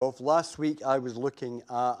off. Last week I was looking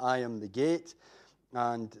at I am the gate,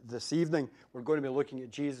 and this evening we're going to be looking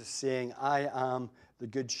at Jesus saying, I am the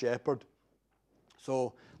good shepherd.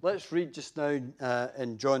 So let's read just now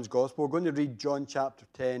in John's Gospel. We're going to read John chapter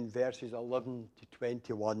 10, verses 11 to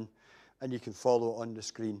 21, and you can follow it on the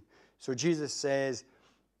screen. So Jesus says,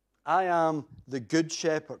 I am the good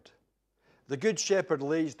shepherd. The good shepherd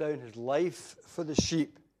lays down his life for the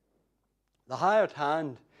sheep. The hired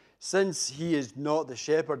hand, since he is not the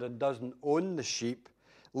shepherd and doesn't own the sheep,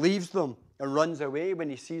 leaves them and runs away when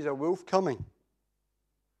he sees a wolf coming.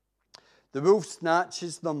 The wolf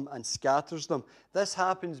snatches them and scatters them. This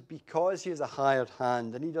happens because he is a hired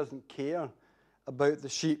hand and he doesn't care about the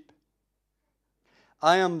sheep.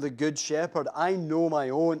 I am the good shepherd. I know my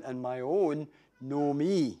own, and my own know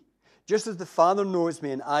me, just as the Father knows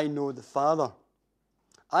me and I know the Father.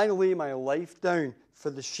 I lay my life down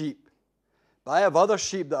for the sheep. But I have other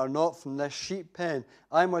sheep that are not from this sheep pen.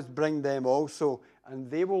 I must bring them also,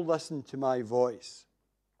 and they will listen to my voice.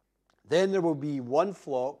 Then there will be one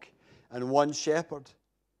flock and one shepherd.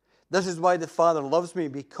 This is why the Father loves me,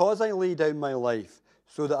 because I lay down my life,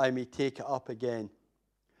 so that I may take it up again.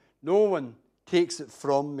 No one takes it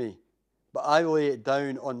from me, but I lay it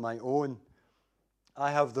down on my own.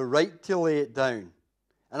 I have the right to lay it down,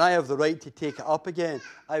 and I have the right to take it up again.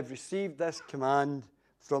 I have received this command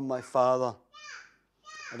from my Father.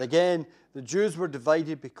 And again, the Jews were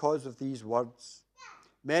divided because of these words.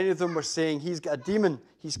 Many of them were saying, he's got a demon,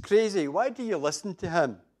 he's crazy, why do you listen to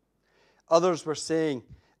him? Others were saying,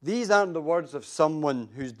 these aren't the words of someone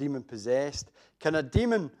who's demon-possessed. Can a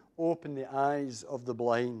demon open the eyes of the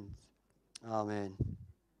blind? Amen.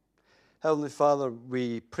 Heavenly Father,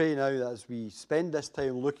 we pray now that as we spend this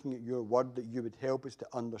time looking at your word, that you would help us to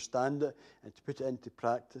understand it and to put it into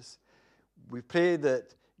practice. We pray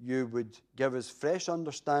that you would give us fresh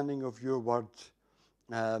understanding of your word.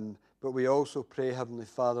 But we also pray, Heavenly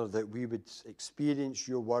Father, that we would experience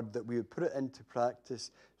your word, that we would put it into practice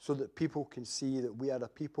so that people can see that we are a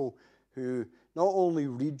people who not only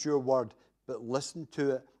read your word, but listen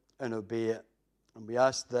to it and obey it. And we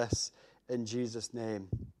ask this in Jesus' name.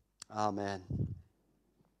 Amen.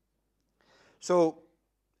 So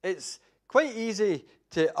it's quite easy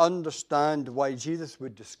to understand why Jesus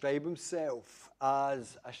would describe himself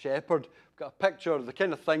as a shepherd. We've got a picture of the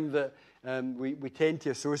kind of thing that we tend to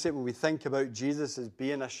associate when we think about Jesus as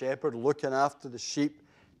being a shepherd, looking after the sheep,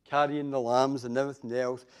 carrying the lambs and everything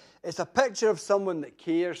else. It's a picture of someone that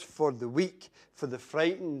cares for the weak, for the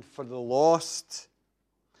frightened, for the lost.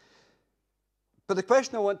 But the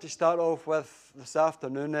question I want to start off with this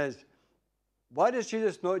afternoon is, why does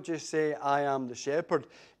Jesus not just say, I am the shepherd?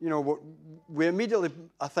 You know, we immediately,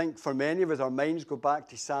 I think for many of us, our minds go back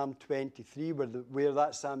to Psalm 23, where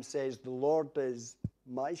that psalm says, the Lord is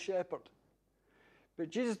my shepherd. But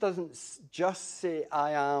Jesus doesn't just say,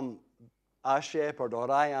 I am a shepherd, or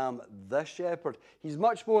I am the shepherd. He's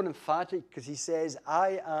much more emphatic because he says,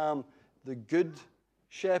 I am the good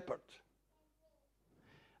shepherd.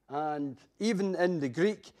 And even in the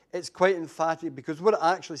Greek, it's quite emphatic because what it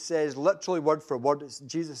actually says, literally word for word,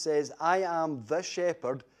 Jesus says, I am the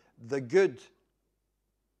shepherd, the good.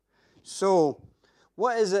 So,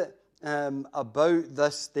 what is it about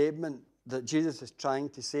this statement that Jesus is trying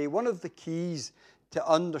to say? One of the keys to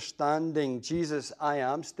understanding Jesus' I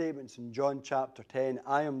am statements in John chapter 10,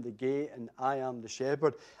 I am the gate and I am the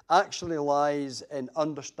shepherd, actually lies in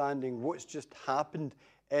understanding what's just happened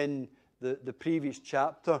in the previous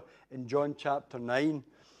chapter, in John chapter 9.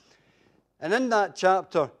 And in that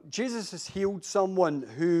chapter, Jesus has healed someone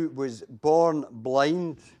who was born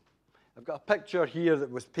blind. I've got a picture here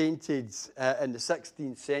that was painted in the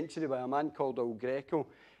 16th century by a man called El Greco.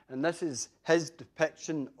 And this is his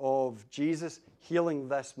depiction of Jesus healing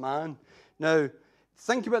this man. Now,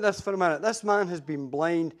 think about this for a minute. This man has been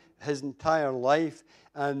blind his entire life,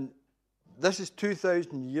 and this is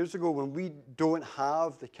 2,000 years ago when we don't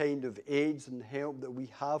have the kind of aids and help that we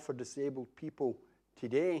have for disabled people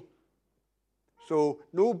today. So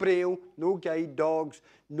no braille, no guide dogs,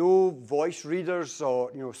 no voice readers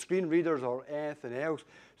or screen readers or anything else.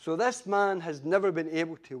 So this man has never been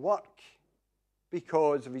able to work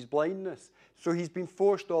because of his blindness. So he's been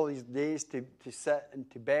forced all these days to sit and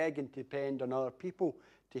to beg and to depend on other people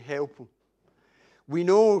to help him. We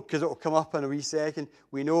know, because it will come up in a wee second,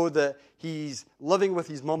 we know that he's living with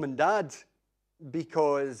his mum and dad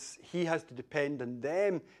because he has to depend on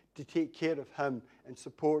them to take care of him and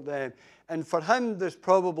support them. And for him, there's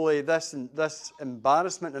probably this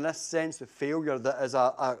embarrassment and this sense of failure that as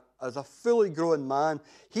a fully grown man,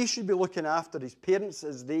 he should be looking after his parents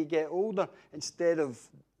as they get older instead of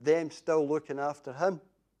them still looking after him.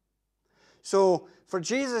 So for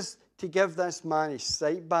Jesus to give this man his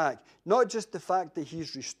sight back, not just the fact that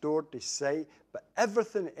he's restored his sight, but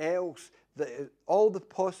everything else, all the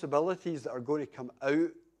possibilities that are going to come out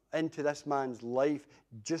into this man's life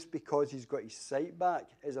just because he's got his sight back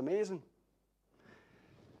is amazing.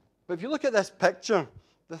 But if you look at this picture,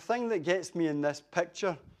 the thing that gets me in this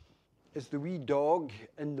picture is the wee dog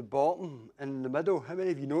in the bottom, in the middle. How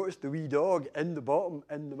many of you noticed the wee dog in the bottom,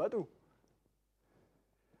 in the middle?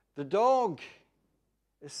 The dog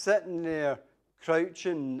is sitting there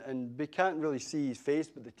crouching, and we can't really see his face,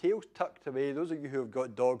 but the tail's tucked away. Those of you who have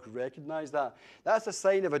got dogs recognize that. That's a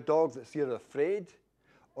sign of a dog that's either afraid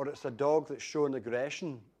or it's a dog that's showing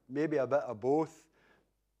aggression, maybe a bit of both.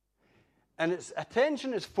 And its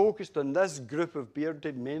attention is focused on this group of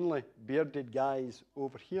mainly bearded guys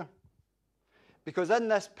over here. Because in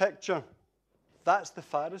this picture, that's the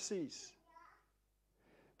Pharisees.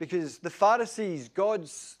 Because the Pharisees,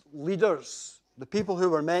 God's leaders, the people who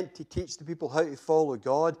were meant to teach the people how to follow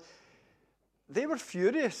God, they were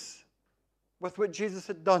furious with what Jesus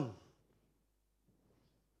had done.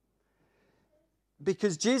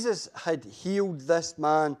 Because Jesus had healed this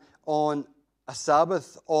man on a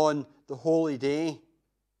Sabbath, on the holy day.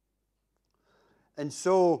 And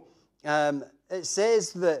so it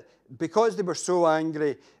says that because they were so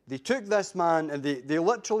angry, they took this man and they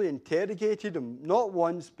literally interrogated him, not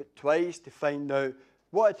once but twice, to find out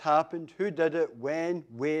what had happened, who did it, when,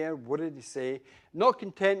 where, what did he say. Not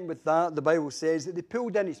content with that, the Bible says that they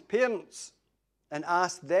pulled in his parents and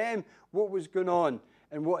asked them what was going on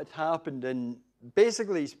and what had happened. And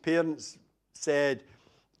basically his parents said,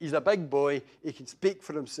 he's a big boy, he can speak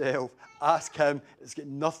for himself, ask him, it's got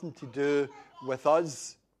nothing to do with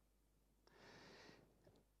us.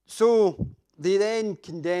 So they then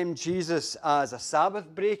condemned Jesus as a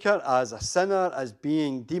Sabbath breaker, as a sinner, as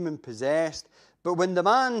being demon-possessed. But when the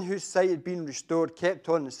man whose sight had been restored kept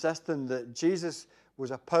on insisting that Jesus was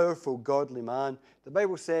a powerful, godly man, the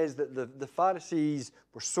Bible says that the Pharisees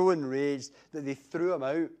were so enraged that they threw him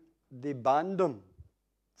out. They banned him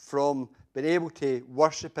from being able to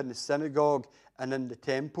worship in the synagogue and in the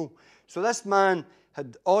temple. So this man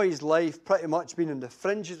had all his life pretty much been on the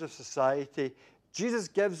fringes of society. Jesus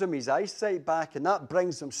gives him his eyesight back, and that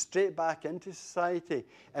brings him straight back into society.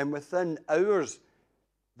 And within hours,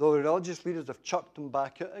 the religious leaders have chucked him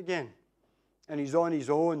back out again. And he's on his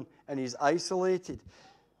own, and he's isolated.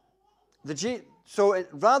 So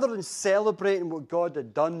rather than celebrating what God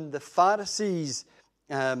had done, the Pharisees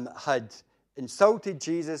had insulted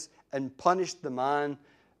Jesus and punished the man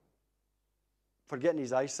for getting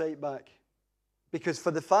his eyesight back. Because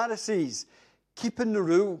for the Pharisees, keeping the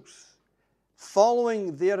rules,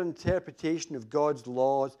 following their interpretation of God's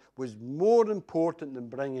laws was more important than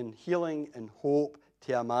bringing healing and hope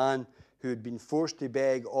to a man who had been forced to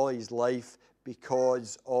beg all his life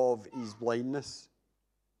because of his blindness.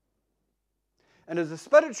 And as the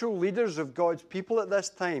spiritual leaders of God's people at this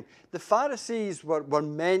time, the Pharisees were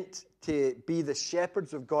meant to be the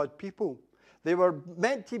shepherds of God's people. They were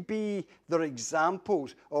meant to be their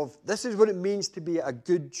examples of this is what it means to be a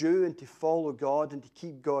good Jew and to follow God and to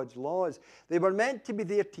keep God's laws. They were meant to be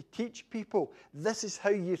there to teach people this is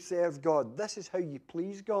how you serve God. This is how you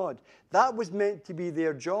please God. That was meant to be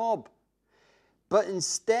their job. But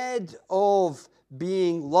instead of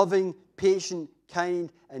being loving, patient,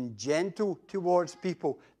 kind, and gentle towards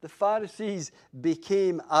people, the Pharisees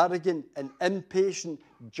became arrogant and impatient,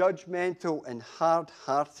 judgmental, and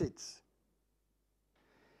hard-hearted.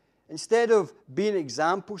 Instead of being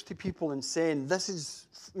examples to people and saying, this is,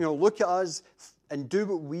 look at us and do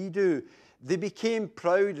what we do, they became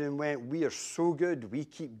proud and went, we are so good, we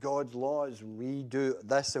keep God's laws, and we do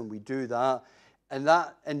this and we do that. And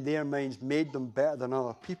that, in their minds, made them better than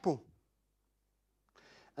other people.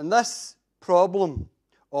 And this problem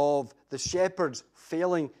of the shepherds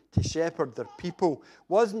failing to shepherd their people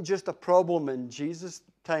wasn't just a problem in Jesus'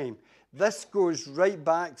 time. This goes right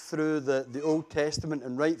back through the Old Testament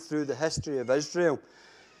and right through the history of Israel.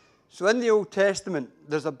 So in the Old Testament,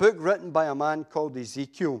 there's a book written by a man called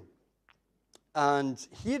Ezekiel. And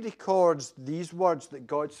he records these words that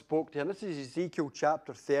God spoke to him. This is Ezekiel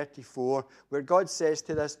chapter 34, where God says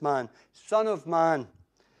to this man, Son of man,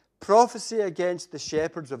 prophesy against the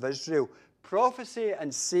shepherds of Israel. Prophesy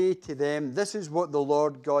and say to them, this is what the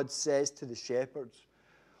Lord God says to the shepherds.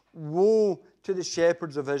 Woe to the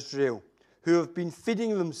shepherds of Israel who have been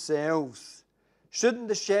feeding themselves. Shouldn't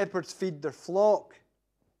the shepherds feed their flock?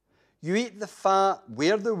 You eat the fat,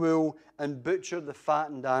 wear the wool, and butcher the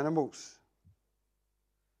fattened animals.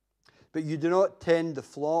 But you do not tend the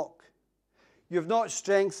flock. You have not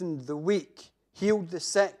strengthened the weak, healed the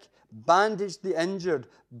sick, bandaged the injured,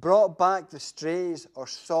 brought back the strays, or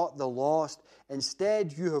sought the lost.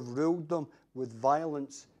 Instead, you have ruled them with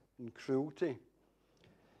violence and cruelty.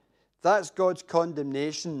 That's God's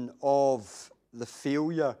condemnation of the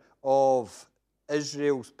failure of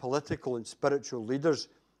Israel's political and spiritual leaders.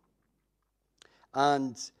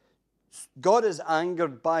 And God is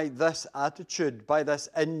angered by this attitude, by this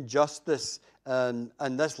injustice, and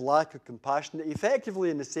this lack of compassion. Effectively,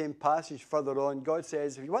 in the same passage further on, God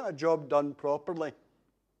says, if you want a job done properly,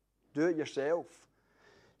 do it yourself.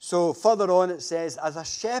 So further on it says, as a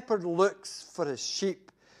shepherd looks for his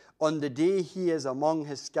sheep on the day he is among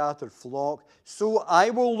his scattered flock, so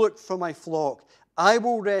I will look for my flock. I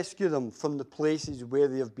will rescue them from the places where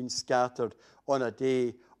they have been scattered on a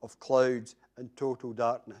day of clouds and total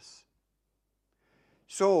darkness.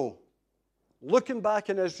 So, looking back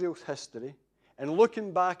in Israel's history and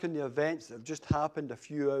looking back on the events that have just happened a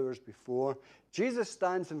few hours before, Jesus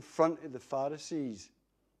stands in front of the Pharisees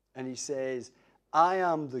and he says, I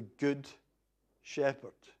am the good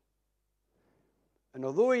shepherd. And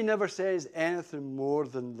although he never says anything more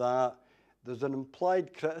than that, there's an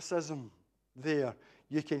implied criticism there.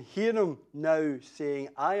 You can hear him now saying,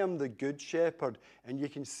 I am the good shepherd. And you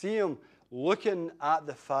can see him looking at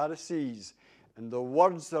the Pharisees. And the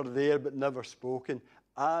words are there but never spoken,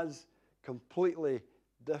 as completely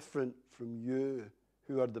different from you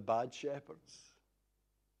who are the bad shepherds.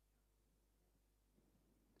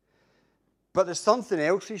 But there's something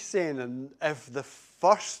else he's saying, and if the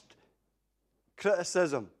first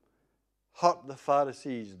criticism hurt the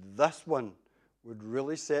Pharisees, this one would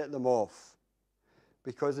really set them off.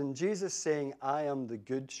 Because in Jesus saying, I am the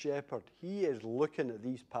good shepherd, he is looking at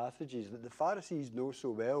these passages that the Pharisees know so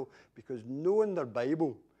well, because knowing their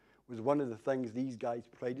Bible was one of the things these guys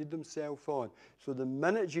prided themselves on. So the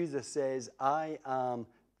minute Jesus says, I am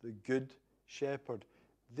the good shepherd,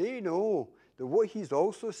 they know that what he's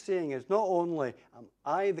also saying is not only am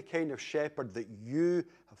I the kind of shepherd that you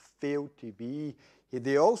have failed to be,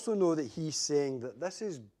 they also know that he's saying that this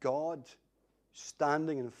is God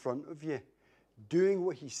standing in front of you, doing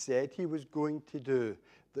what he said he was going to do,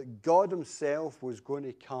 that God himself was going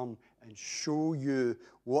to come and show you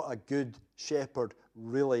what a good shepherd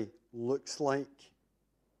really looks like.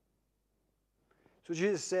 So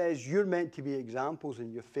Jesus says, you're meant to be examples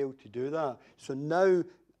and you failed to do that. So now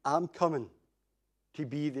I'm coming to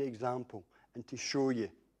be the example and to show you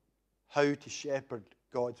how to shepherd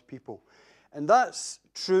God's people. And that's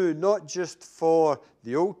true not just for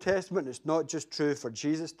the Old Testament, it's not just true for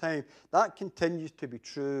Jesus' time. That continues to be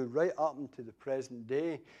true right up into the present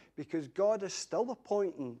day, because God is still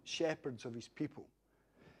appointing shepherds of his people.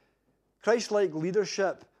 Christ-like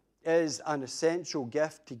leadership is an essential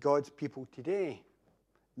gift to God's people today.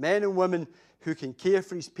 Men and women who can care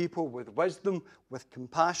for his people with wisdom, with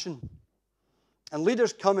compassion. And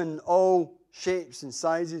leaders come in all shapes and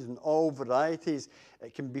sizes and all varieties.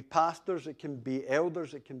 It can be pastors, it can be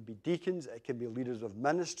elders, it can be deacons, it can be leaders of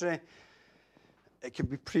ministry, it can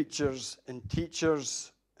be preachers and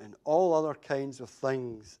teachers and all other kinds of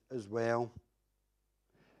things as well.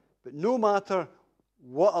 But no matter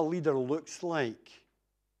what a leader looks like,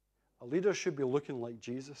 a leader should be looking like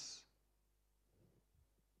Jesus.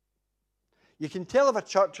 You can tell if a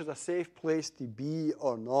church is a safe place to be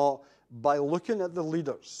or not by looking at the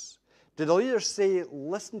leaders. Did the leaders say,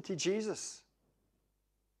 listen to Jesus?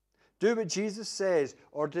 Do what Jesus says?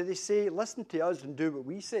 Or do they say, listen to us and do what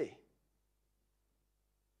we say?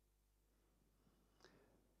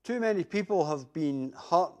 Too many people have been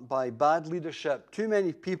hurt by bad leadership. Too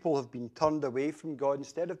many people have been turned away from God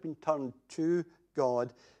instead of being turned to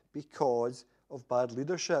God because of bad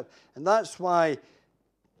leadership. And that's why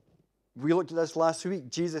we looked at this last week.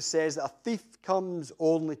 Jesus says that a thief comes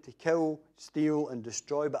only to kill, steal, and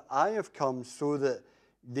destroy, but I have come so that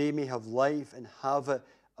they may have life and have it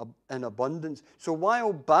in abundance. So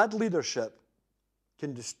while bad leadership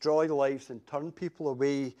can destroy lives and turn people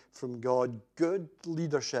away from God, good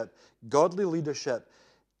leadership, godly leadership,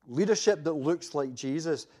 leadership that looks like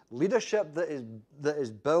Jesus, leadership that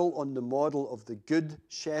is built on the model of the good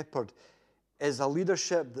shepherd, is a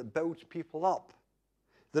leadership that builds people up,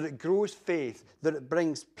 that it grows faith, that it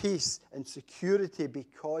brings peace and security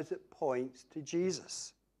because it points to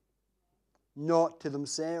Jesus, not to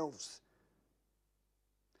themselves.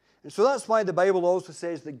 And so that's why the Bible also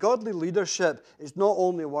says that godly leadership is not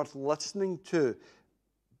only worth listening to,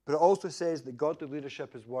 but it also says that godly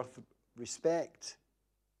leadership is worth respect.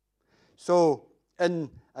 So,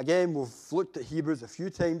 again, we've looked at Hebrews a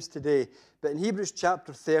few times today, but in Hebrews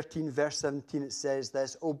chapter 13, verse 17, it says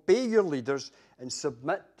this: obey your leaders and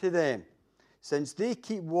submit to them, since they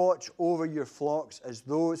keep watch over your flocks as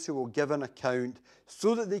those who will give an account,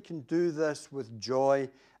 so that they can do this with joy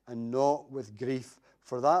and not with grief,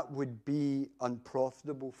 for that would be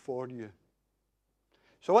unprofitable for you.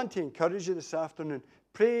 So I want to encourage you this afternoon,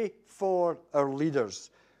 pray for our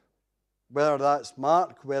leaders, whether that's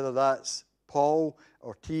Mark, whether that's Paul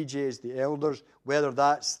or TJ as the elders, whether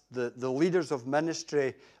that's the leaders of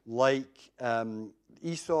ministry like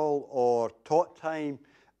Esau or Tot Time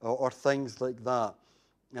or things like that.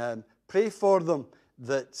 Pray for them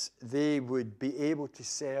that they would be able to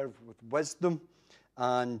serve with wisdom,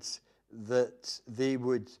 and that they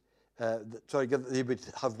would they would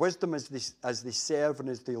have wisdom as they serve and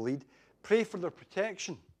as they lead. Pray for their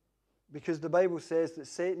protection, because the Bible says that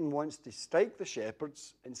Satan wants to strike the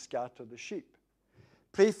shepherds and scatter the sheep.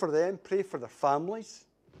 Pray for them. Pray for their families.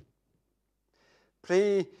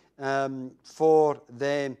 Pray for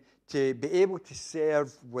them to be able to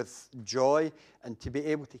serve with joy and to be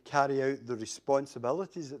able to carry out the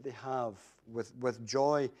responsibilities that they have with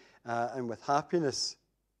joy and with happiness.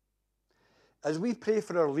 As we pray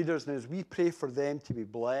for our leaders and as we pray for them to be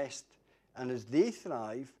blessed and as they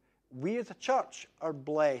thrive, we as a church are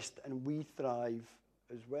blessed and we thrive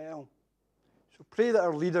as well. So pray that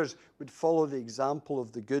our leaders would follow the example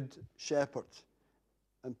of the Good Shepherd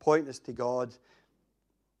and point us to God.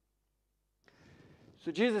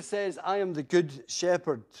 So Jesus says, I am the Good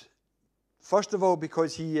Shepherd. First of all,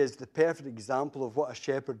 because he is the perfect example of what a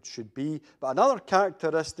shepherd should be. But another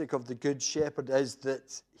characteristic of the Good Shepherd is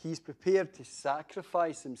that he's prepared to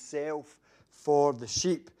sacrifice himself for the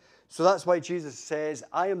sheep. So that's why Jesus says,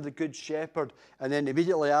 I am the Good Shepherd. And then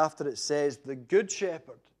immediately after it says, the Good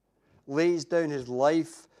Shepherd lays down his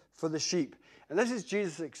life for the sheep. And this is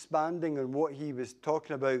Jesus expanding on what he was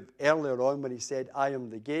talking about earlier on when he said, I am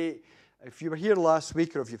the gate. If you were here last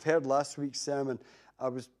week, or if you've heard last week's sermon, I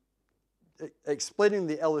was explaining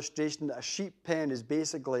the illustration that a sheep pen is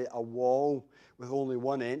basically a wall with only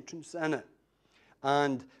one entrance in it.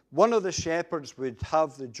 And one of the shepherds would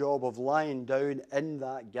have the job of lying down in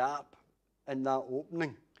that gap, in that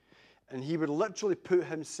opening. And he would literally put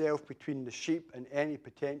himself between the sheep and any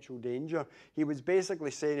potential danger. He was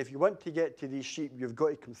basically saying, if you want to get to these sheep, you've got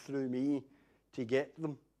to come through me to get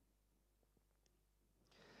them.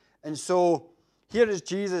 And so here is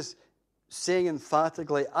Jesus saying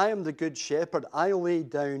emphatically, I am the Good Shepherd. I lay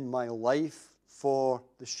down my life for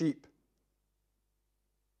the sheep.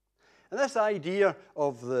 And this idea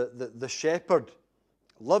of the shepherd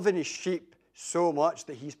loving his sheep so much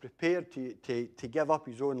that he's prepared to give up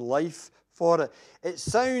his own life for it, it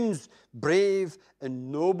sounds brave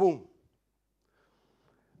and noble.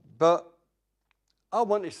 But I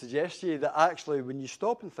want to suggest to you that actually, when you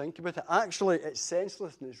stop and think about it, actually it's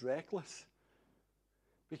senseless and it's reckless.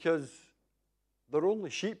 Because they're only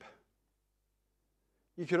sheep.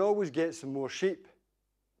 You can always get some more sheep,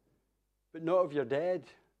 but not if you're dead.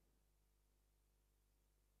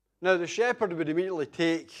 Now, the shepherd would immediately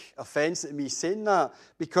take offense at me saying that,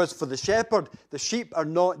 because for the shepherd, the sheep are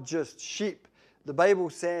not just sheep. The Bible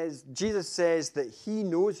says, Jesus says that he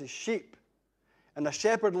knows his sheep. And a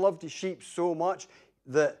shepherd loved his sheep so much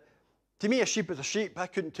that, to me, a sheep is a sheep. I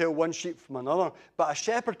couldn't tell one sheep from another. But a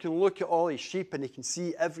shepherd can look at all his sheep and he can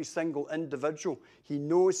see every single individual. He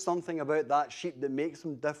knows something about that sheep that makes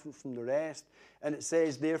them different from the rest. And it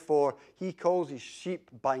says, therefore, he calls his sheep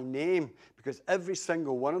by name, because every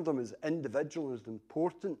single one of them is individual and is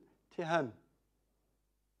important to him.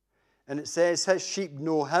 And it says his sheep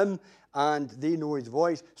know him and they know his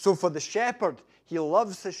voice. So for the shepherd, he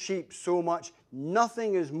loves his sheep so much,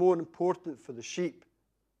 nothing is more important for the sheep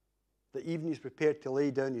that even he's prepared to lay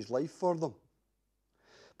down his life for them.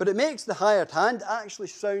 But it makes the hired hand actually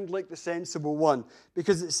sound like the sensible one,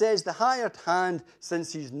 because it says the hired hand,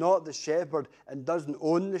 since he's not the shepherd and doesn't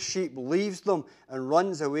own the sheep, leaves them and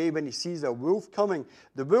runs away when he sees a wolf coming.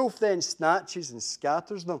 The wolf then snatches and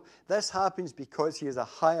scatters them. This happens because he is a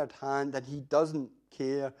hired hand and he doesn't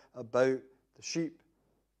care about the sheep.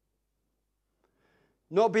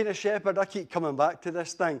 Not being a shepherd, I keep coming back to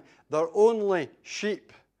this thing. They're only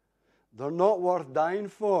sheep. They're not worth dying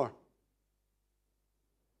for.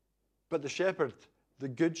 But the shepherd, the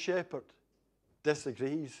Good Shepherd,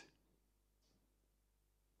 disagrees.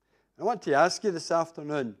 I want to ask you this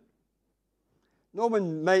afternoon, no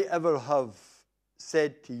one might ever have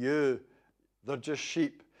said to you, they're just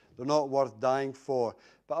sheep, they're not worth dying for.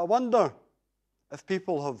 But I wonder if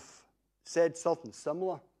people have said something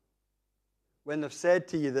similar when they've said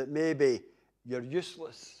to you that maybe you're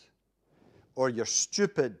useless, or you're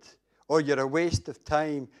stupid, or you're a waste of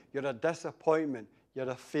time, you're a disappointment, you're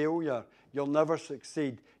a failure, you'll never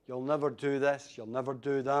succeed, You'll never do this. You'll never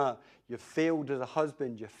do that. You failed as a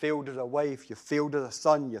husband. You failed as a wife. You failed as a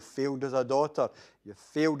son. You failed as a daughter. You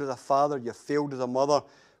failed as a father. You failed as a mother.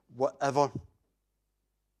 Whatever.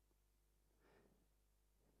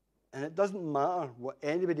 And it doesn't matter what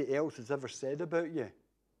anybody else has ever said about you.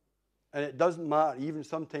 And it doesn't matter even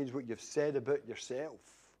sometimes what you've said about yourself.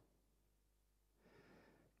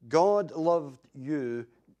 God loved you,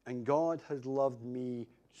 and God has loved me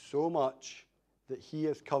so much that he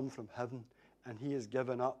has come from heaven and he has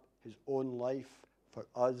given up his own life for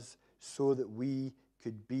us so that we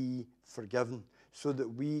could be forgiven, so that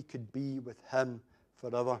we could be with him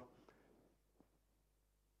forever.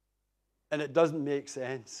 And it doesn't make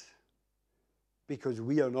sense because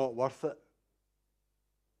we are not worth it.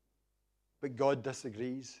 But God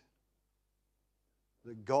disagrees.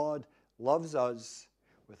 That God loves us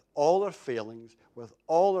with all our failings, with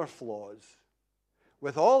all our flaws,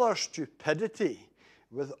 with all our stupidity,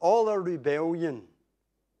 with all our rebellion.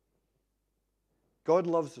 God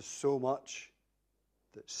loves us so much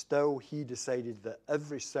that still he decided that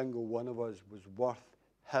every single one of us was worth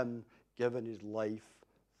him giving his life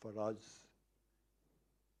for us.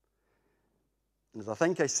 And as I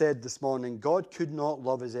think I said this morning, God could not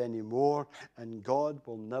love us any more, and God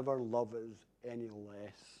will never love us any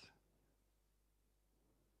less.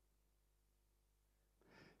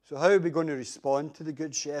 So how are we going to respond to the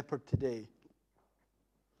Good Shepherd today?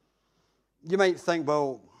 You might think,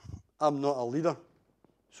 well, I'm not a leader,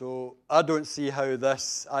 so I don't see how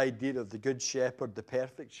this idea of the Good Shepherd, the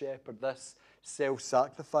perfect shepherd, this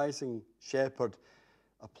self-sacrificing shepherd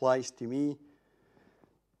applies to me.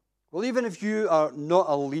 Well, even if you are not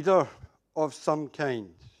a leader of some kind,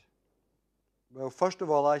 well, first of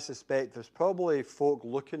all, I suspect there's probably folk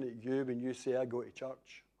looking at you when you say, I go to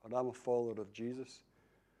church, or I'm a follower of Jesus.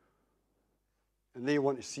 And they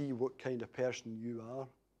want to see what kind of person you are.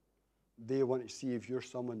 They want to see if you're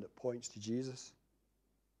someone that points to Jesus.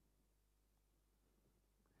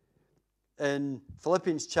 In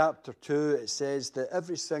Philippians chapter 2, it says that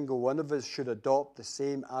every single one of us should adopt the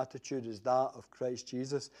same attitude as that of Christ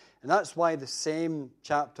Jesus. And that's why the same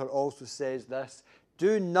chapter also says this: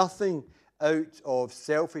 do nothing out of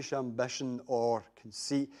selfish ambition or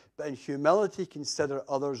conceit, but in humility consider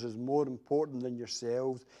others as more important than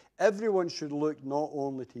yourselves. Everyone should look not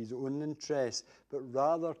only to his own interests, but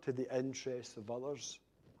rather to the interests of others.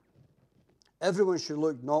 Everyone should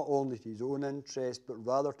look not only to his own interests, but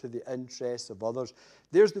rather to the interests of others.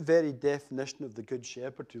 There's the very definition of the Good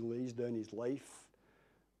Shepherd who lays down his life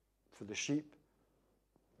for the sheep.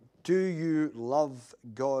 Do you love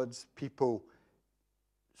God's people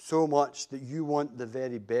so much that you want the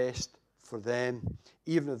very best for them,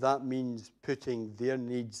 even if that means putting their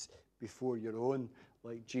needs before your own,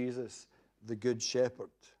 like Jesus, the Good Shepherd?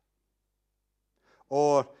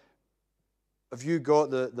 Or have you got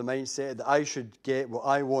the mindset that I should get what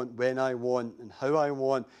I want, when I want, and how I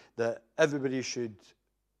want, that everybody should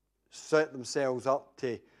set themselves up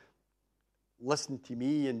to listen to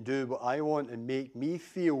me and do what I want and make me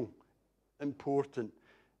feel important,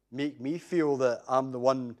 make me feel that I'm the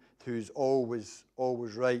one who's always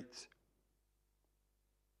right?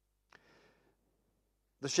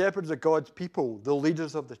 The shepherds are God's people, the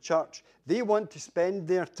leaders of the church. They want to spend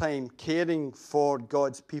their time caring for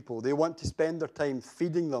God's people. They want to spend their time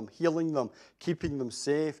feeding them, healing them, keeping them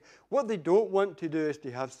safe. What they don't want to do is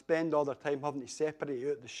to spend all their time having to separate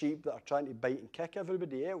out the sheep that are trying to bite and kick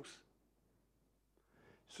everybody else.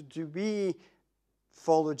 So do we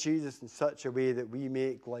follow Jesus in such a way that we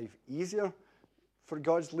make life easier for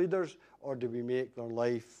God's leaders, or do we make their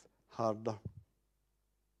life harder?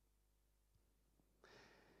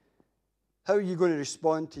 How are you going to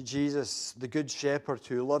respond to Jesus, the Good Shepherd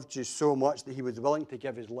who loved you so much that he was willing to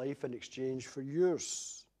give his life in exchange for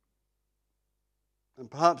yours? And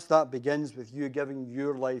perhaps that begins with you giving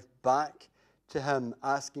your life back to him,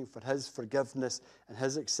 asking for his forgiveness and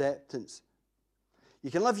his acceptance. You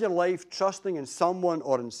can live your life trusting in someone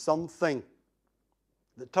or in something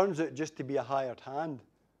that turns out just to be a hired hand.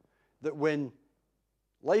 That when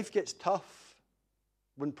life gets tough,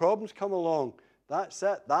 when problems come along, that's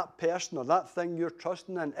it. That person or that thing you're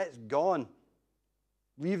trusting in, it's gone.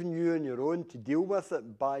 Leaving you on your own to deal with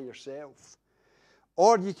it by yourself.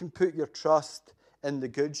 Or you can put your trust in the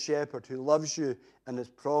Good Shepherd who loves you and has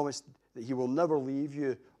promised that he will never leave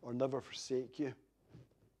you or never forsake you.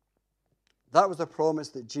 That was a promise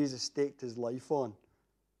that Jesus staked his life on.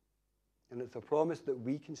 And it's a promise that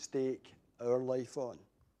we can stake our life on.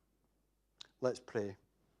 Let's pray.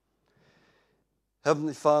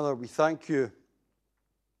 Heavenly Father, we thank you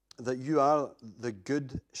that you are the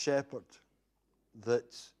Good Shepherd,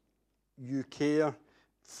 that you care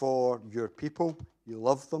for your people. You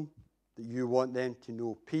love them, that you want them to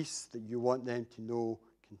know peace, that you want them to know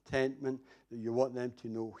contentment, that you want them to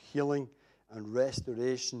know healing and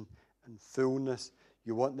restoration and fullness.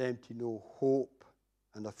 You want them to know hope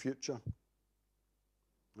and a future.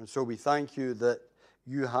 And so we thank you that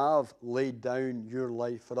you have laid down your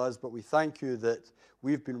life for us, but we thank you that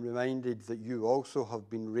we've been reminded that you also have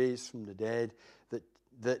been raised from the dead,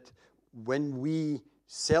 that when we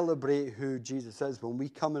celebrate who Jesus is, when we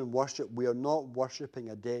come and worship, we are not worshiping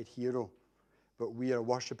a dead hero, but we are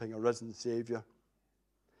worshiping a risen Savior.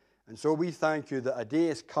 And so we thank you that a day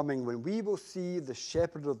is coming when we will see the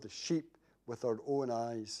shepherd of the sheep with our own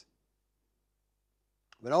eyes.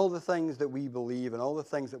 When all the things that we believe and all the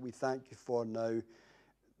things that we thank you for now,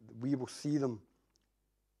 we will see them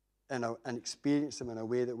and experience them in a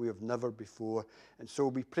way that we have never before. And so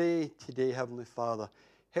we pray today, Heavenly Father,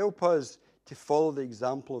 help us to follow the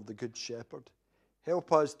example of the Good Shepherd.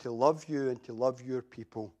 Help us to love you and to love your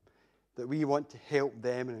people, that we want to help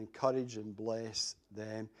them and encourage and bless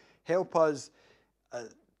them. Help us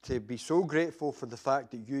to be so grateful for the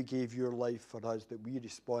fact that you gave your life for us, that we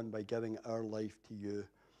respond by giving our life to you.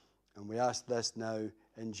 And we ask this now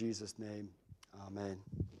in Jesus' name. Amen.